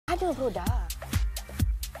tengok produk.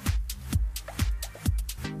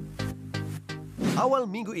 Awal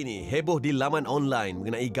minggu ini, heboh di laman online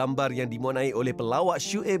mengenai gambar yang dimuatnai oleh pelawak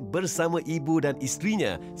Syuib bersama ibu dan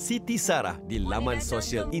isterinya, Siti Sarah, di laman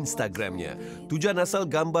sosial Instagramnya. Tujuan asal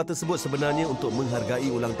gambar tersebut sebenarnya untuk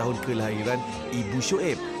menghargai ulang tahun kelahiran ibu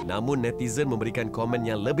Syuib. Namun netizen memberikan komen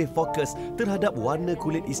yang lebih fokus terhadap warna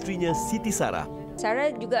kulit isterinya, Siti Sarah.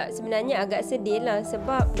 Sarah juga sebenarnya agak sedih lah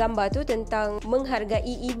sebab gambar tu tentang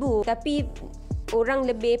menghargai ibu. Tapi orang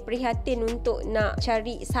lebih prihatin untuk nak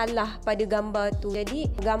cari salah pada gambar tu. Jadi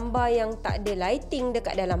gambar yang tak ada lighting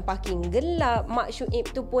dekat dalam parking gelap, mak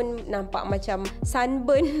Syuib tu pun nampak macam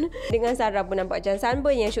sunburn dengan Sarah pun nampak macam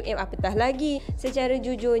sunburn, yang Syuib apatah lagi. Secara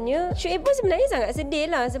jujurnya Syuib pun sebenarnya sangat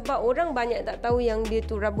sedih lah sebab orang banyak tak tahu yang dia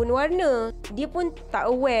tu rabun warna. Dia pun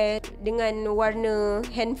tak aware dengan warna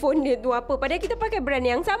handphone dia tu apa, padahal kita pakai brand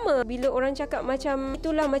yang sama. Bila orang cakap macam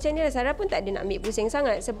itulah macam ni lah, Sarah pun tak ada nak ambil pusing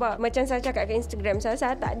sangat sebab macam saya cakap kat Instagram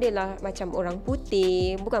saya tak adalah macam orang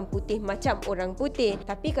putih, bukan putih macam orang putih.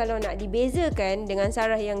 Tapi kalau nak dibezakan dengan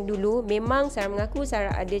Sarah yang dulu, memang Sarah mengaku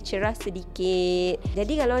Sarah ada cerah sedikit.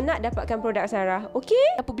 Jadi kalau nak dapatkan produk Sarah,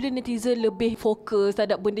 okey. Apabila netizen lebih fokus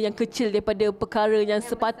terhadap benda yang kecil daripada perkara yang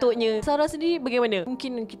sepatutnya, Sarah sendiri bagaimana?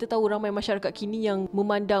 Mungkin kita tahu ramai masyarakat kini yang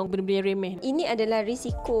memandang benda-benda yang remeh. Ini adalah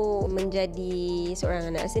risiko menjadi seorang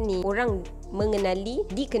anak seni. Orang mengenali,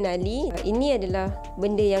 dikenali. Ini adalah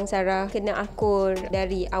benda yang Sarah kena akur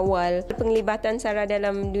dari awal. Penglibatan Sarah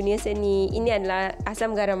dalam dunia seni, ini adalah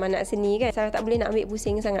asam garam anak seni kan. Sarah tak boleh nak ambil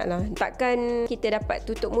pusing sangat lah. Takkan kita dapat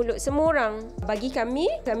tutup mulut semua orang. Bagi kami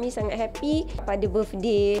sangat happy pada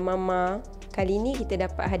birthday Mama. Kali ni kita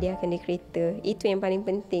dapat hadiahkan dia kereta. Itu yang paling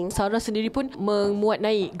penting. Sarah sendiri pun memuat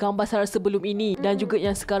naik gambar Sarah sebelum ini dan juga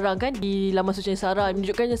yang sekarang kan di laman sosial Sarah,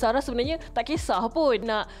 menunjukkan yang Sarah sebenarnya tak kisah pun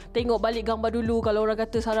nak tengok balik gambar dulu. Kalau orang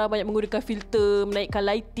kata Sarah banyak menggunakan filter, menaikkan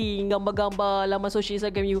lighting gambar-gambar laman sosial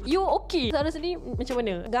Instagram you okay? Sarah sendiri macam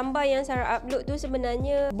mana? Gambar yang Sarah upload tu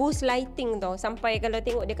sebenarnya boost lighting tau. Sampai kalau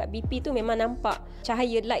tengok dekat BP tu memang nampak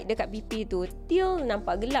cahaya light dekat BP tu. Till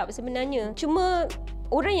nampak gelap sebenarnya. Cuma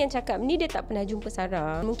orang yang cakap ni dia tak pernah jumpa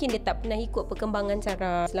Sarah. Mungkin dia tak pernah ikut perkembangan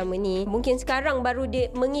Sarah selama ni. Mungkin sekarang baru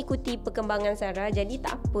dia mengikuti perkembangan Sarah. Jadi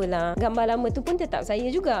tak apalah. Gambar lama tu pun tetap saya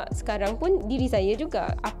juga. Sekarang pun diri saya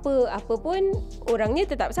juga. Apa pun orangnya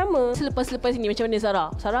tetap sama. Selepas ini macam mana Sarah?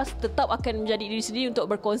 Sarah tetap akan menjadi diri sendiri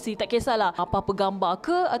untuk berkongsi. Tak kisahlah apa-apa gambar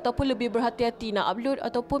ke ataupun lebih berhati-hati nak upload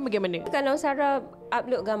ataupun bagaimana? Kalau Sarah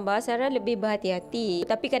upload gambar, Sarah lebih berhati-hati.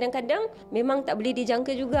 Tapi kadang-kadang memang tak boleh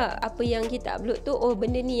dijangka juga apa yang kita upload tu, oh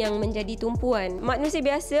benda ni yang menjadi tumpuan. Manusia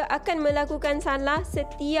biasa akan melakukan salah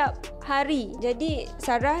setiap hari. Jadi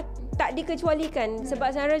Sarah tak dikecualikan sebab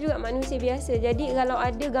Sarah juga manusia biasa. Jadi kalau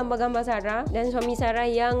ada gambar-gambar Sarah dan suami Sarah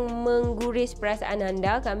yang mengguris perasaan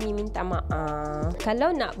anda, kami minta maaf. Kalau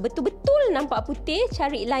nak betul-betul nampak putih,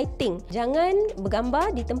 cari lighting. Jangan bergambar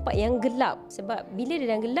di tempat yang gelap sebab bila dia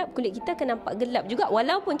dah gelap, kulit kita akan nampak gelap juga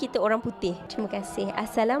walaupun kita orang putih. Terima kasih.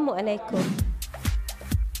 Assalamualaikum.